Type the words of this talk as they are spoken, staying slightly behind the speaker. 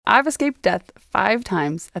I've escaped death 5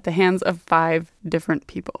 times at the hands of 5 different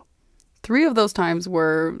people. 3 of those times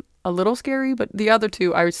were a little scary, but the other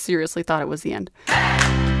 2, I seriously thought it was the end.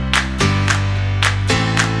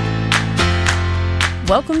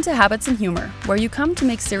 Welcome to Habits and Humor, where you come to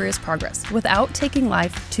make serious progress without taking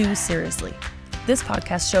life too seriously. This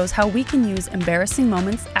podcast shows how we can use embarrassing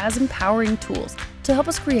moments as empowering tools to help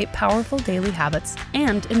us create powerful daily habits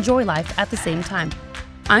and enjoy life at the same time.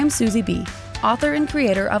 I'm Susie B., author and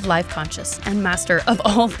creator of Life Conscious and master of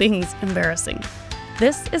all things embarrassing.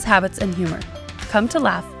 This is Habits and Humor. Come to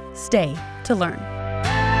laugh, stay to learn.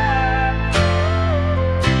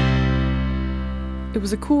 It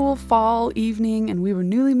was a cool fall evening, and we were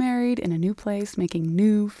newly married in a new place, making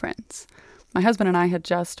new friends. My husband and I had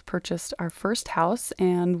just purchased our first house,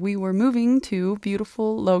 and we were moving to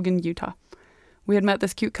beautiful Logan, Utah. We had met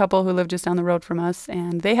this cute couple who lived just down the road from us,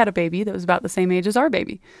 and they had a baby that was about the same age as our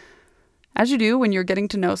baby. As you do when you're getting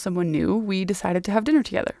to know someone new, we decided to have dinner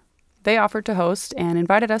together. They offered to host and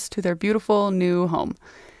invited us to their beautiful new home.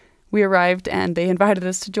 We arrived and they invited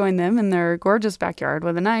us to join them in their gorgeous backyard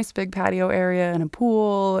with a nice big patio area and a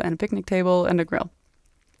pool and a picnic table and a grill.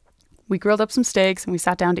 We grilled up some steaks and we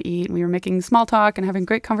sat down to eat, and we were making small talk and having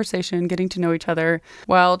great conversation, getting to know each other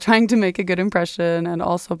while trying to make a good impression and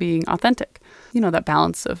also being authentic. You know, that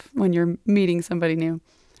balance of when you're meeting somebody new.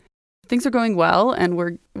 Things are going well and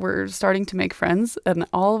we're starting to make friends, and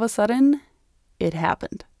all of a sudden, it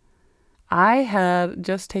happened. I had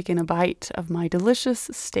just taken a bite of my delicious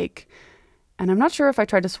steak, and I'm not sure if I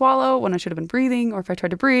tried to swallow when I should have been breathing or if I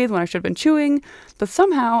tried to breathe when I should have been chewing, but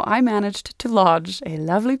somehow I managed to lodge a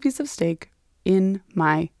lovely piece of steak in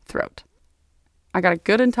my throat. I got it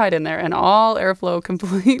good and tight in there, and all airflow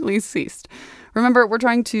completely ceased. Remember, we're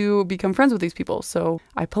trying to become friends with these people, so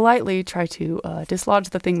I politely try to dislodge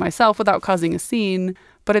the thing myself without causing a scene,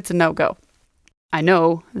 but it's a no-go. I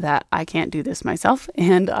know that I can't do this myself,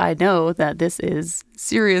 and I know that this is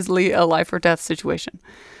seriously a life or death situation.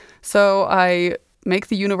 So I make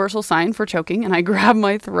the universal sign for choking, and I grab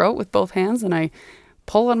my throat with both hands, and I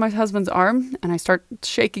pull on my husband's arm, and I start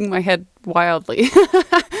shaking my head wildly,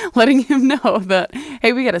 letting him know that,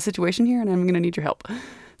 hey, we got a situation here, and I'm going to need your help.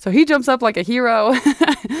 So he jumps up like a hero,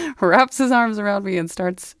 wraps his arms around me, and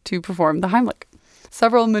starts to perform the Heimlich.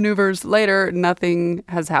 Several maneuvers later, nothing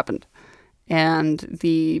has happened. And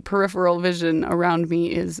the peripheral vision around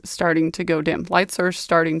me is starting to go dim. Lights are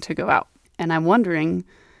starting to go out. And I'm wondering,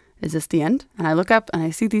 is this the end? And I look up and I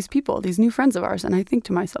see these people, these new friends of ours, and I think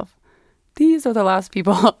to myself, these are the last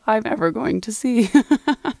people I'm ever going to see.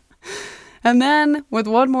 And then, with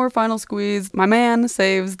one more final squeeze, my man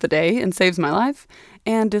saves the day and saves my life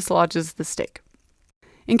and dislodges the steak.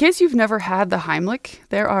 In case you've never had the Heimlich,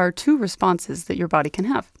 there are 2 responses that your body can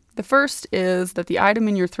have. The first is that the item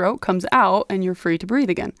in your throat comes out and you're free to breathe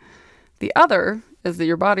again. The other is that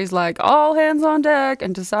your body's like, all hands on deck,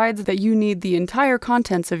 and decides that you need the entire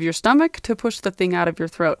contents of your stomach to push the thing out of your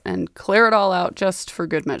throat and clear it all out just for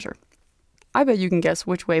good measure. I bet you can guess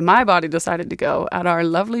which way my body decided to go at our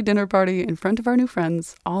lovely dinner party in front of our new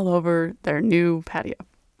friends all over their new patio.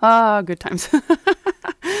 Ah, good times.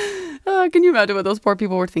 Can you imagine what those poor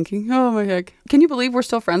people were thinking? Oh my heck. Can you believe we're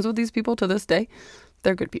still friends with these people to this day?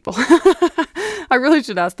 They're good people. I really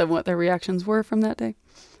should ask them what their reactions were from that day.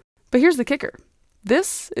 But here's the kicker.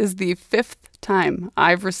 This is the 5th time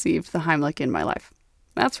I've received the Heimlich in my life.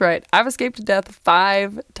 That's right. I've escaped death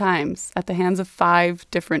 5 times at the hands of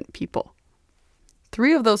 5 different people.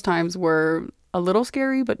 3 of those times were a little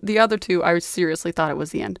scary, but the other 2, I seriously thought it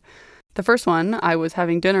was the end. The first one, I was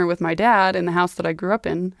having dinner with my dad in the house that I grew up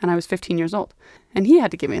in, and I was 15 years old. And he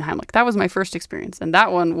had to give me the Heimlich. That was my first experience, and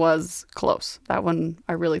that one was close. That one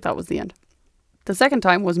I really thought was the end. The second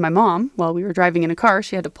time was my mom. While we were driving in a car,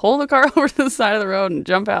 she had to pull the car over to the side of the road and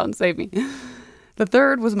jump out and save me. The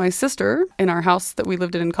third was my sister in our house that we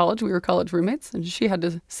lived in college. We were college roommates, and she had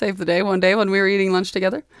to save the day one day when we were eating lunch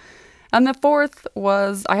together. And the fourth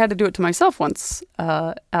was I had to do it to myself once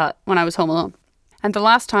when I was home alone. And the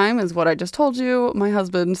last time is what I just told you. My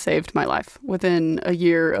husband saved my life within a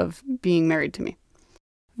year of being married to me.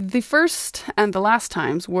 The first and the last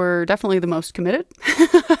times were definitely the most committed.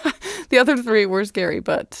 The other 3 were scary,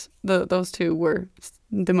 but those 2 were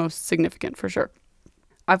the most significant for sure.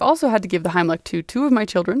 I've also had to give the Heimlich to 2 of my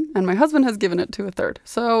children, and my husband has given it to a 3rd.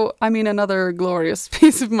 So, I mean, another glorious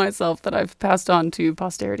piece of myself that I've passed on to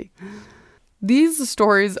posterity. These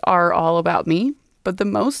stories are all about me, but the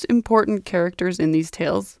most important characters in these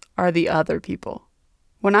tales are the other people.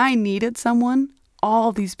 When I needed someone,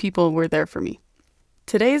 all these people were there for me.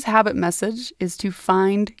 Today's habit message is to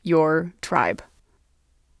find your tribe.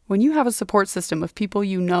 When you have a support system of people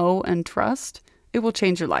you know and trust, it will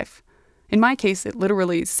change your life. In my case, it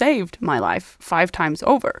literally saved my life 5 times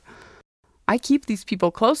over. I keep these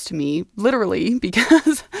people close to me, literally,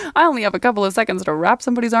 because I only have a couple of seconds to wrap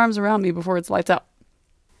somebody's arms around me before it's lights out.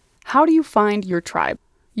 How do you find your tribe?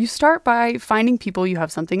 You start by finding people you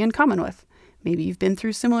have something in common with. Maybe you've been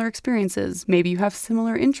through similar experiences. Maybe you have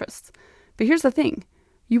similar interests. But here's the thing.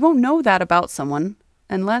 You won't know that about someone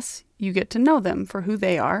unless you get to know them for who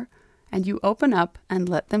they are and you open up and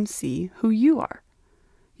let them see who you are.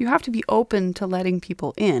 You have to be open to letting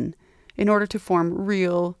people in order to form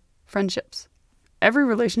real friendships. Every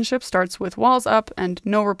relationship starts with walls up and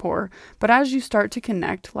no rapport, but as you start to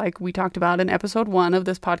connect, like we talked about in episode 1 of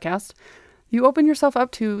this podcast, you open yourself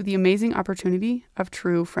up to the amazing opportunity of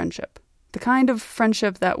true friendship. The kind of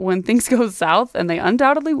friendship that when things go south, and they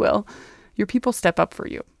undoubtedly will, your people step up for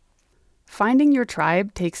you. Finding your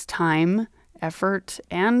tribe takes time, effort,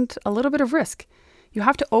 and a little bit of risk. You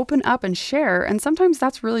have to open up and share, and sometimes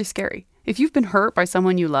that's really scary. If you've been hurt by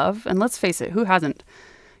someone you love, and let's face it, who hasn't?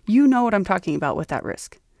 You know what I'm talking about with that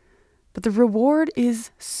risk. But the reward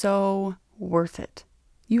is so worth it.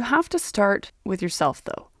 You have to start with yourself,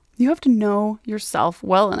 though. You have to know yourself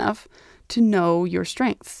well enough to know your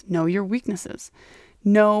strengths, know your weaknesses,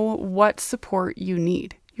 know what support you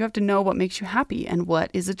need. You have to know what makes you happy and what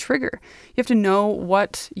is a trigger. You have to know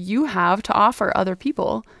what you have to offer other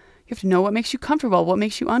people. You have to know what makes you comfortable, what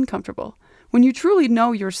makes you uncomfortable. When you truly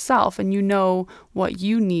know yourself and you know what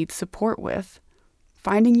you need support with,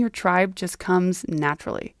 finding your tribe just comes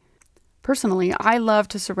naturally. Personally, I love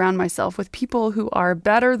to surround myself with people who are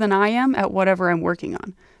better than I am at whatever I'm working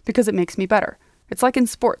on, because it makes me better. It's like in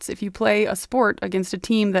sports. If you play a sport against a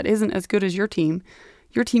team that isn't as good as your team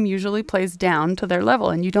usually plays down to their level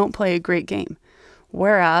and you don't play a great game.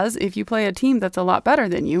 Whereas if you play a team that's a lot better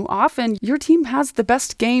than you, often your team has the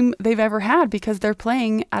best game they've ever had because they're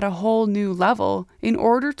playing at a whole new level in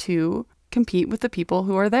order to compete with the people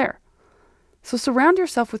who are there. So surround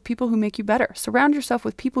yourself with people who make you better. Surround yourself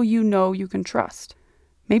with people you know you can trust.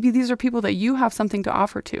 Maybe these are people that you have something to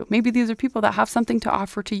offer to. Maybe these are people that have something to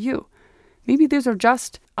offer to you. Maybe these are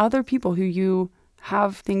just other people who you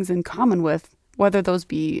have things in common with, whether those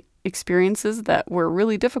be experiences that were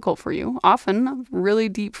really difficult for you. Often, really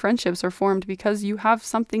deep friendships are formed because you have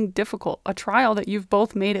something difficult, a trial that you've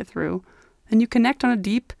both made it through, and you connect on a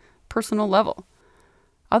deep personal level.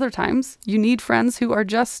 Other times, you need friends who are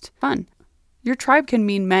just fun. Your tribe can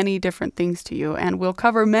mean many different things to you and will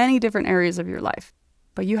cover many different areas of your life.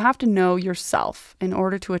 But you have to know yourself in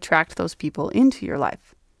order to attract those people into your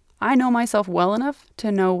life. I know myself well enough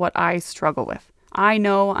to know what I struggle with. I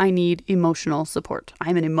know I need emotional support.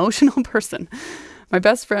 I'm an emotional person. My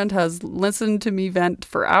best friend has listened to me vent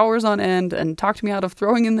for hours on end and talked me out of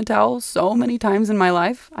throwing in the towel so many times in my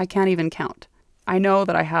life, I can't even count. I know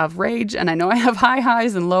that I have rage and I know I have high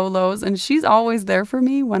highs and low lows, and she's always there for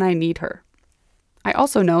me when I need her. I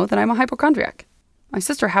also know that I'm a hypochondriac. My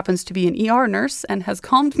sister happens to be an ER nurse and has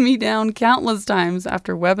calmed me down countless times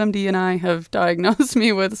after WebMD and I have diagnosed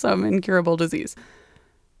me with some incurable disease.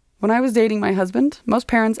 When I was dating my husband, most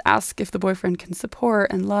parents ask if the boyfriend can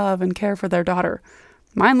support and love and care for their daughter.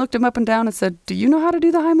 Mine looked him up and down and said, "Do you know how to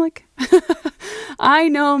do the Heimlich?" I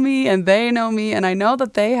know me and they know me, and I know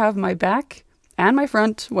that they have my back and my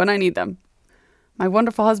front when I need them. My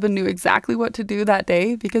wonderful husband knew exactly what to do that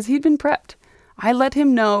day because he'd been prepped. I let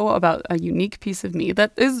him know about a unique piece of me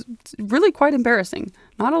that is really quite embarrassing.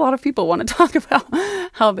 Not a lot of people want to talk about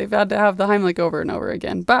how they've had to have the Heimlich over and over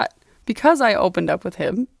again. But because I opened up with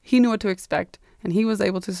him, he knew what to expect, and he was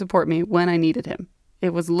able to support me when I needed him.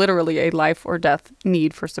 It was literally a life or death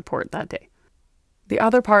need for support that day. The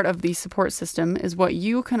other part of the support system is what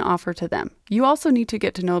you can offer to them. You also need to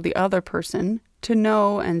get to know the other person to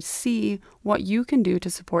know and see what you can do to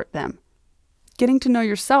support them. Getting to know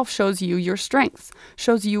yourself shows you your strengths,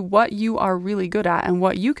 shows you what you are really good at and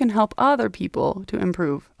what you can help other people to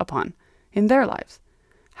improve upon in their lives.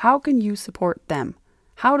 How can you support them?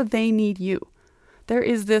 How do they need you? There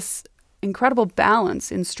is this incredible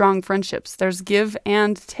balance in strong friendships. There's give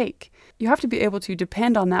and take. You have to be able to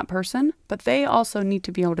depend on that person, but they also need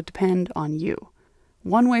to be able to depend on you.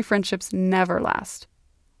 One-way friendships never last.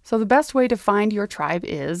 So the best way to find your tribe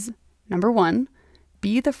is, number 1,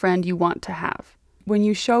 be the friend you want to have. When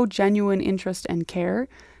you show genuine interest and care,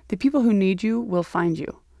 the people who need you will find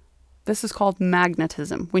you. This is called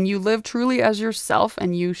magnetism. When you live truly as yourself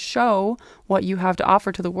and you show what you have to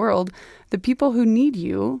offer to the world, the people who need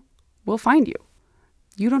you will find you.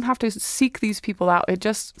 You don't have to seek these people out. It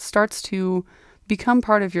just starts to become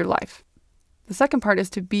part of your life. The second part is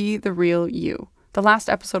to be the real you. The last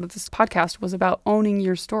episode of this podcast was about owning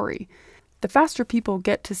your story. The faster people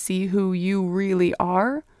get to see who you really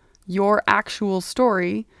are, your actual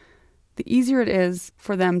story, the easier it is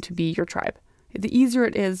for them to be your tribe. The easier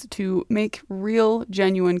it is to make real,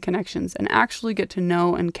 genuine connections and actually get to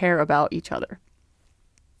know and care about each other.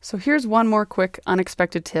 So here's one more quick,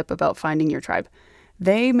 unexpected tip about finding your tribe.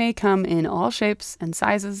 They may come in all shapes and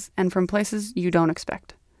sizes and from places you don't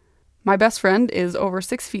expect. My best friend is over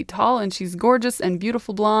 6 feet tall, and she's gorgeous and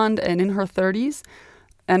beautiful blonde and in her 30s.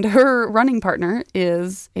 And her running partner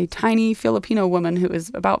is a tiny Filipino woman who is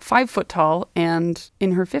about 5 foot tall and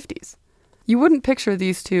in her 50s. You wouldn't picture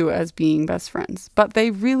these two as being best friends, but they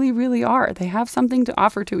really, really are. They have something to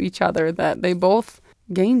offer to each other that they both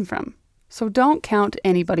gain from. So don't count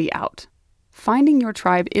anybody out. Finding your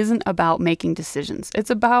tribe isn't about making decisions. It's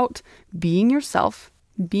about being yourself,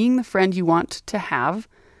 being the friend you want to have,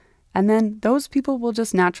 and then those people will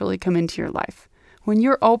just naturally come into your life. When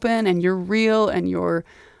you're open and you're real and you're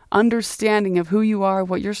understanding of who you are,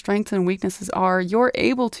 what your strengths and weaknesses are, you're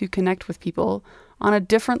able to connect with people on a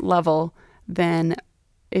different level than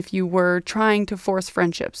if you were trying to force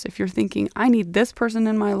friendships. If you're thinking, I need this person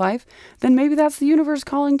in my life, then maybe that's the universe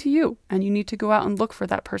calling to you and you need to go out and look for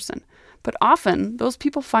that person. But often those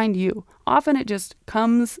people find you. Often it just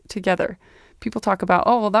comes together. People talk about,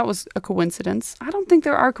 oh, well, that was a coincidence. I don't think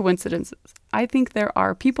there are coincidences. I think there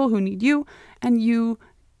are people who need you and you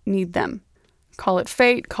need them. Call it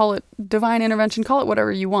fate, call it divine intervention, call it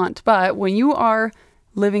whatever you want. But when you are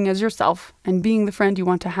living as yourself and being the friend you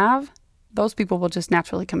want to have, those people will just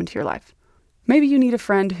naturally come into your life. Maybe you need a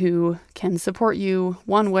friend who can support you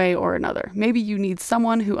one way or another. Maybe you need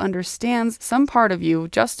someone who understands some part of you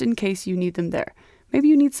just in case you need them there. Maybe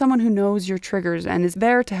you need someone who knows your triggers and is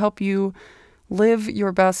there to help you live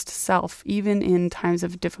your best self, even in times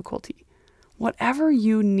of difficulty. Whatever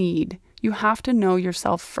you need, you have to know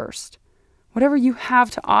yourself first. Whatever you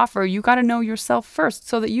have to offer, you got to know yourself first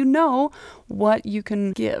so that you know what you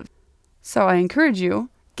can give. So I encourage you,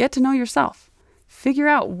 get to know yourself. Figure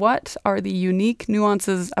out what are the unique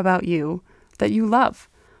nuances about you that you love.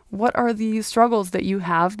 What are the struggles that you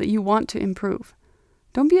have that you want to improve?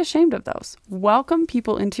 Don't be ashamed of those. Welcome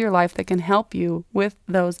people into your life that can help you with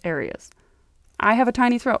those areas. I have a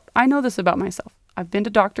tiny throat. I know this about myself. I've been to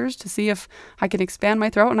doctors to see if I can expand my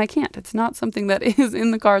throat, and I can't. It's not something that is in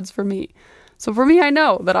the cards for me. So for me, I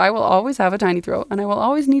know that I will always have a tiny throat, and I will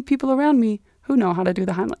always need people around me who know how to do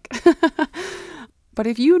the Heimlich. But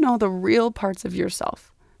if you know the real parts of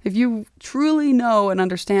yourself, if you truly know and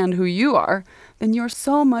understand who you are, then you're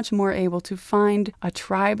so much more able to find a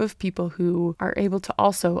tribe of people who are able to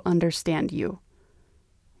also understand you.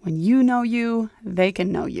 When you know you, they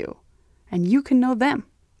can know you, and you can know them.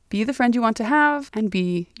 Be the friend you want to have and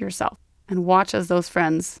be yourself. And watch as those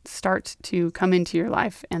friends start to come into your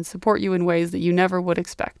life and support you in ways that you never would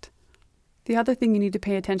expect. The other thing you need to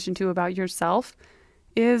pay attention to about yourself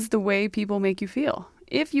is the way people make you feel.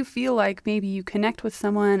 If you feel like maybe you connect with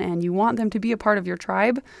someone and you want them to be a part of your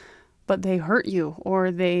tribe, but they hurt you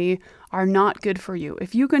or they are not good for you,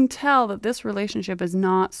 if you can tell that this relationship is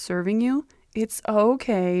not serving you, it's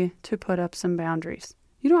okay to put up some boundaries.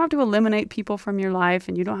 You don't have to eliminate people from your life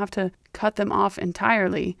and you don't have to cut them off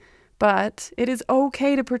entirely, but it is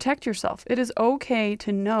okay to protect yourself. It is okay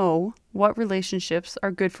to know what relationships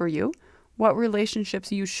are good for you, what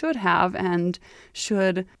relationships you should have and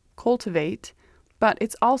should cultivate, but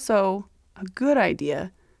it's also a good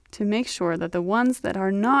idea to make sure that the ones that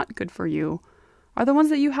are not good for you are the ones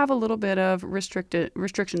that you have a little bit of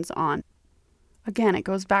restrictions on. Again, it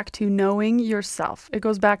goes back to knowing yourself. It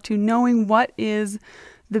goes back to knowing what is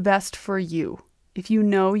the best for you. If you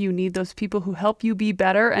know you need those people who help you be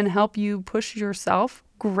better and help you push yourself,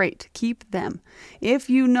 great, keep them. If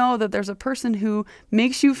you know that there's a person who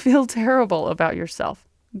makes you feel terrible about yourself,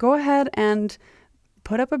 go ahead and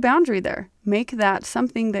put up a boundary there. Make that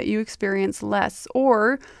something that you experience less.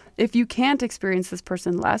 Or if you can't experience this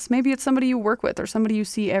person less, maybe it's somebody you work with or somebody you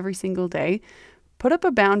see every single day. Put up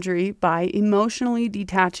a boundary by emotionally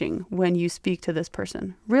detaching when you speak to this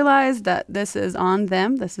person. Realize that this is on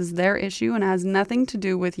them, this is their issue, and has nothing to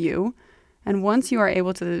do with you. And once you are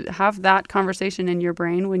able to have that conversation in your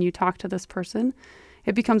brain when you talk to this person,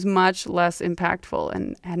 it becomes much less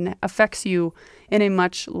impactful and affects you in a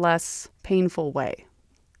much less painful way.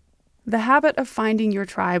 The habit of finding your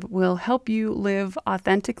tribe will help you live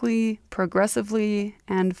authentically, progressively,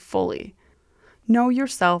 and fully. Know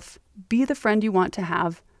yourself, be the friend you want to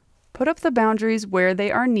have, put up the boundaries where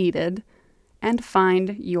they are needed, and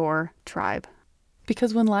find your tribe.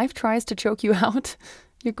 Because when life tries to choke you out,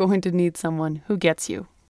 you're going to need someone who gets you.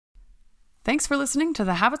 Thanks for listening to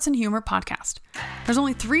the Habits and Humor podcast. There's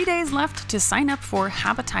only 3 days left to sign up for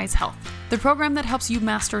Habitize Health, the program that helps you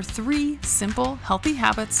master 3 simple, healthy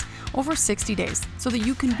habits over 60 days so that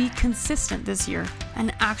you can be consistent this year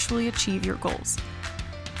and actually achieve your goals.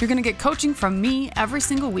 You're going to get coaching from me every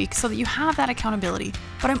single week so that you have that accountability,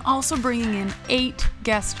 but I'm also bringing in 8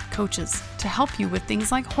 guest coaches to help you with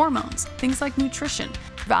things like hormones, things like nutrition,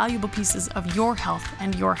 valuable pieces of your health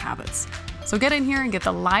and your habits. So get in here and get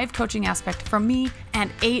the live coaching aspect from me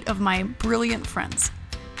and 8 of my brilliant friends.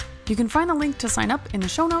 You can find the link to sign up in the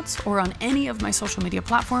show notes or on any of my social media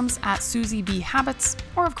platforms at Susie B Habits,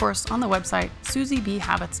 or of course on the website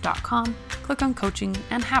susiebhabits.com. Click on Coaching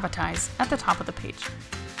and Habitize at the top of the page.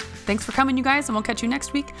 Thanks for coming, you guys, and we'll catch you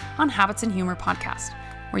next week on Habits and Humor podcast,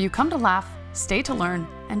 where you come to laugh, stay to learn,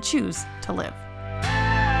 and choose to live.